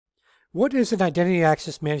What is an Identity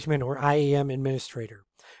Access Management or IAM Administrator?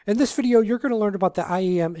 In this video, you're going to learn about the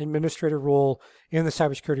IAM Administrator role in the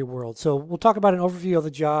cybersecurity world. So we'll talk about an overview of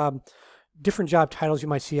the job, different job titles you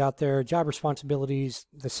might see out there, job responsibilities,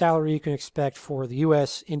 the salary you can expect for the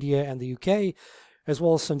US, India, and the UK, as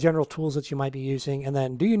well as some general tools that you might be using. And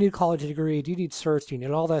then, do you need a college degree? Do you need certs? Do you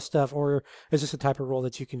need all that stuff? Or is this a type of role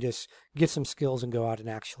that you can just get some skills and go out and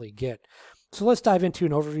actually get? So let's dive into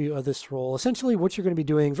an overview of this role. Essentially, what you're going to be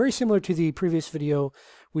doing, very similar to the previous video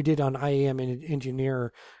we did on IAM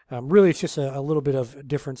Engineer. Really, it's just a little bit of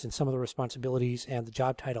difference in some of the responsibilities and the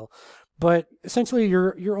job title. But essentially,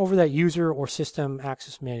 you're over that user or system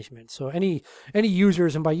access management. So any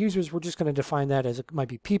users, and by users, we're just going to define that as it might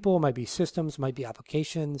be people, might be systems, might be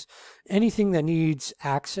applications, anything that needs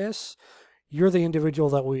access. You're the individual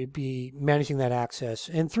that will be managing that access.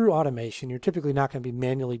 And through automation, you're typically not going to be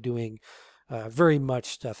manually doing very much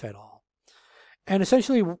stuff at all. And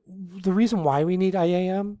essentially, the reason why we need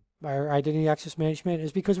IAM, or Identity Access Management,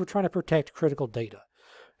 is because we're trying to protect critical data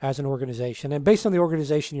as an organization. And based on the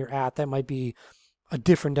organization you're at, that might be a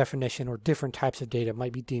different definition, or different types of data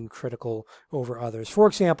might be deemed critical over others. For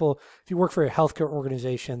example, if you work for a healthcare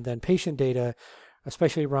organization, then patient data,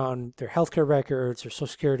 especially around their healthcare records, their social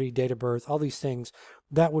security, date of birth, all these things,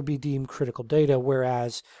 that would be deemed critical data,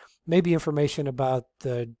 whereas maybe information about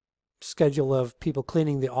the schedule of people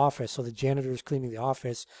cleaning the office, so the janitors cleaning the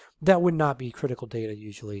office, that would not be critical data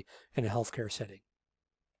usually in a healthcare setting.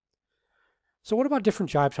 So what about different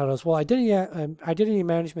job titles? Well, identity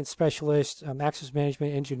management specialist, access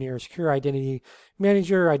management engineer, secure identity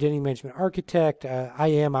manager, identity management architect,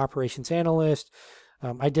 IAM operations analyst,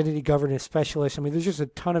 identity governance specialist. I mean, there's just a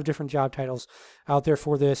ton of different job titles out there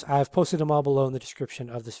for this. I've posted them all below in the description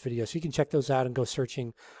of this video, so you can check those out and go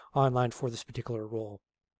searching online for this particular role.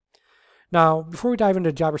 Now, before we dive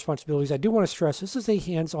into job responsibilities, I do want to stress this is a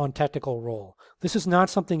hands-on technical role. This is not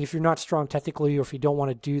something, if you're not strong technically, or if you don't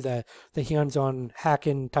want to do the hands-on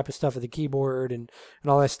hacking type of stuff at the keyboard and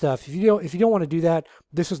all that stuff. If you don't want to do that,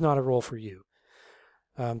 this is not a role for you.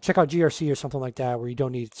 Check out GRC or something like that where you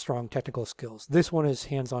don't need strong technical skills. This one is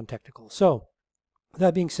hands-on technical. So,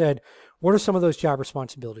 that being said, what are some of those job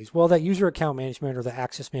responsibilities? Well, that user account management or the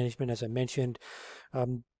access management, as I mentioned,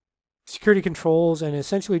 security controls, and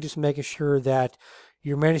essentially just making sure that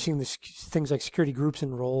you're managing the things like security groups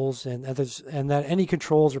and roles, and that any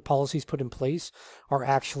controls or policies put in place are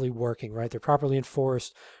actually working, right? They're properly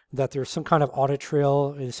enforced, that there's some kind of audit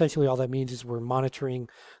trail. And essentially all that means is we're monitoring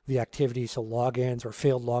the activity, so logins or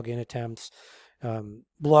failed login attempts,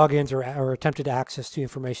 logins or attempted access to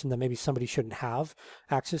information that maybe somebody shouldn't have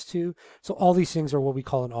access to. So all these things are what we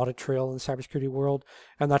call an audit trail in the cybersecurity world,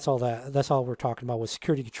 and that's all we're talking about with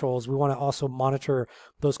security controls. We want to also monitor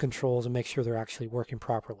those controls and make sure they're actually working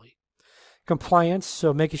properly. Compliance,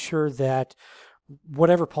 so making sure that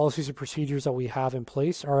whatever policies or procedures that we have in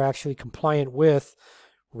place are actually compliant with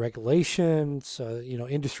regulations,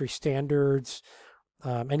 industry standards,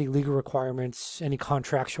 any legal requirements, any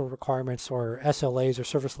contractual requirements, or SLAs or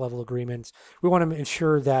service level agreements. We want to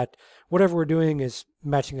ensure that whatever we're doing is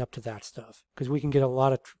matching up to that stuff, because we can get a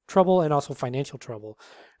lot of trouble and also financial trouble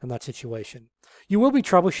in that situation. You will be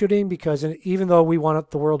troubleshooting, because even though we want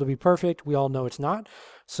the world to be perfect, we all know it's not.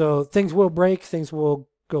 So things will break, things will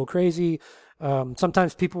go crazy.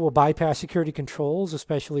 Sometimes people will bypass security controls,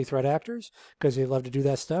 especially threat actors, because they love to do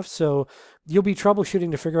that stuff. So you'll be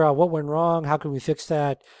troubleshooting to figure out what went wrong, how can we fix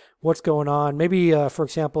that, what's going on. Maybe, for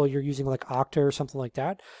example, you're using like Okta or something like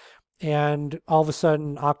that, and all of a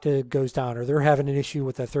sudden Okta goes down, or they're having an issue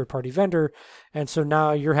with a third-party vendor, and so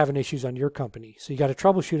now you're having issues on your company. So you got to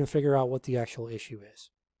troubleshoot and figure out what the actual issue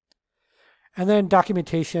is. And then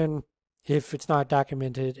documentation. If it's not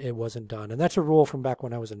documented, it wasn't done. And that's a rule from back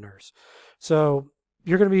when I was a nurse. So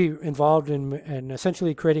you're going to be involved in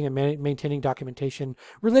essentially creating and maintaining documentation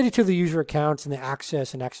related to the user accounts and the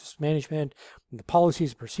access management, and the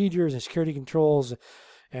policies and procedures and security controls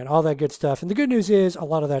and all that good stuff. And the good news is a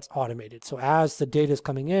lot of that's automated. So as the data is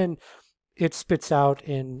coming in, it spits out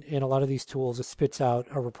in a lot of these tools, it spits out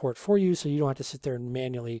a report for you, so you don't have to sit there and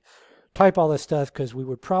manually type all this stuff, because we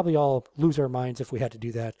would probably all lose our minds if we had to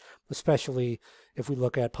do that, especially if we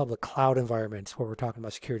look at public cloud environments where we're talking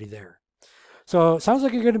about security there. So it sounds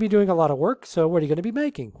like you're going to be doing a lot of work. So what are you going to be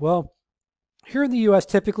making? Well, here in the US,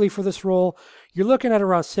 typically for this role, you're looking at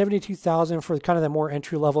around $72,000 for kind of that more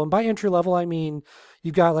entry level. And by entry level, I mean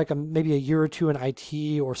you've got like maybe a year or two in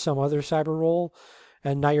IT or some other cyber role,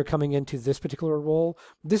 and now you're coming into this particular role.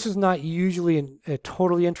 This is not usually a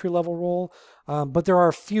totally entry-level role, but there are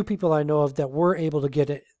a few people I know of that were able to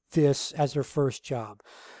get this as their first job.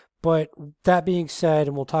 But that being said,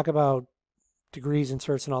 and we'll talk about degrees and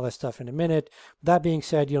certs and all that stuff in a minute. That being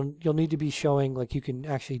said, you'll need to be showing like you can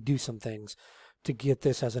actually do some things to get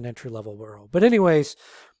this as an entry-level role. But anyways,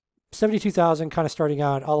 72,000 kind of starting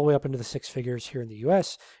out all the way up into the six figures here in the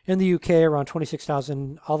US. In the UK, around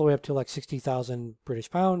 26,000 all the way up to like 60,000 British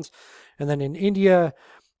pounds. And then in India,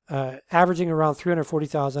 averaging around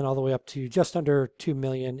 340,000 all the way up to just under 2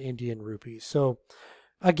 million Indian rupees. So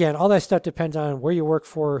again, all that stuff depends on where you work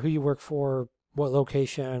for, who you work for, what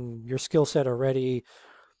location, your skill set already,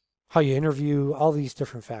 how you interview, all these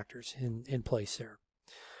different factors in place there.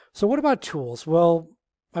 So what about tools? Well,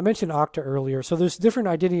 I mentioned Okta earlier. So there's different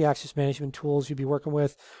identity access management tools you'd be working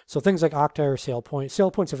with. So things like Okta or SailPoint.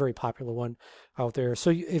 SailPoint's a very popular one out there. So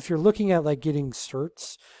if you're looking at like getting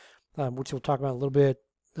certs, which we'll talk about in a little bit,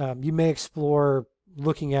 you may explore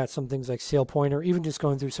looking at some things like SailPoint or even just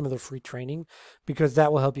going through some of the free training, because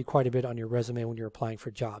that will help you quite a bit on your resume when you're applying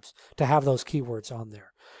for jobs to have those keywords on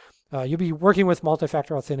there. You'll be working with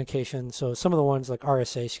multi-factor authentication. So some of the ones like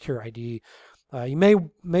RSA, Secure ID. You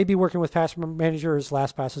may be working with password managers.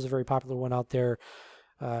 LastPass is a very popular one out there.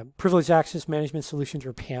 Privileged access management solutions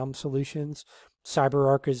or PAM solutions.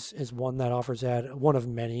 CyberArk is one that offers that, one of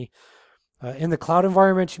many. In the cloud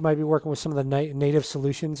environment, you might be working with some of the native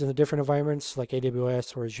solutions in the different environments like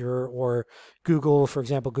AWS or Azure or Google. For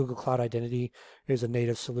example, Google Cloud Identity is a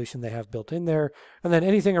native solution they have built in there. And then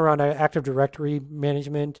anything around Active Directory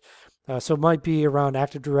management. So it might be around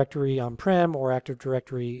Active Directory on-prem or Active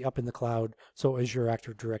Directory up in the cloud. So Azure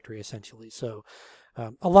Active Directory essentially. So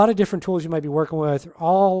a lot of different tools you might be working with.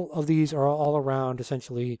 All of these are all around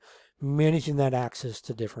essentially managing that access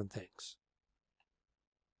to different things.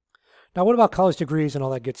 Now, what about college degrees and all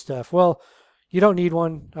that good stuff? Well, you don't need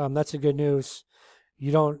one. That's the good news.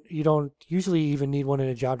 You don't usually even need one in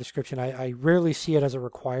a job description. I rarely see it as a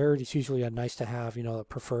required. It's usually a nice to have, a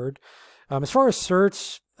preferred. As far as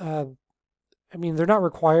certs, I mean, they're not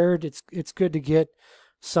required. It's good to get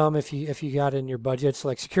some if you got it in your budget. So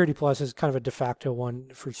like Security Plus is kind of a de facto one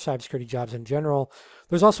for cybersecurity jobs in general.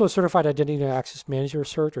 There's also a Certified Identity and Access Manager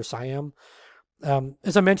cert or CIAM.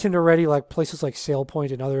 As I mentioned already, like places like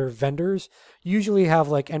SailPoint and other vendors usually have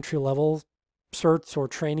like entry-level certs or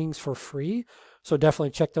trainings for free. So definitely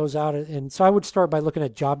check those out. And so I would start by looking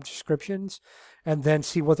at job descriptions and then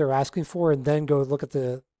see what they're asking for, and then go look at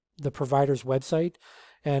the provider's website.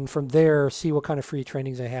 And from there, see what kind of free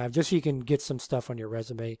trainings they have, just so you can get some stuff on your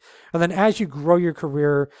resume. And then as you grow your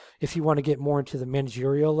career, if you want to get more into the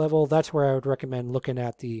managerial level, that's where I would recommend looking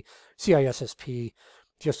at the CISSP,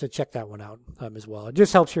 just to check that one out as well. It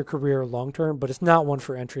just helps your career long-term, but it's not one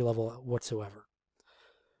for entry level whatsoever.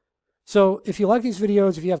 So if you like these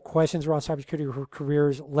videos, if you have questions around cybersecurity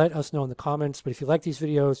careers, let us know in the comments. But if you like these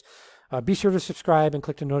videos, be sure to subscribe and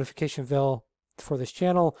click the notification bell for this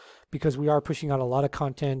channel, because we are pushing out a lot of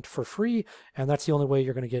content for free, and that's the only way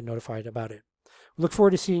you're going to get notified about it. We look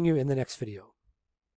forward to seeing you in the next video.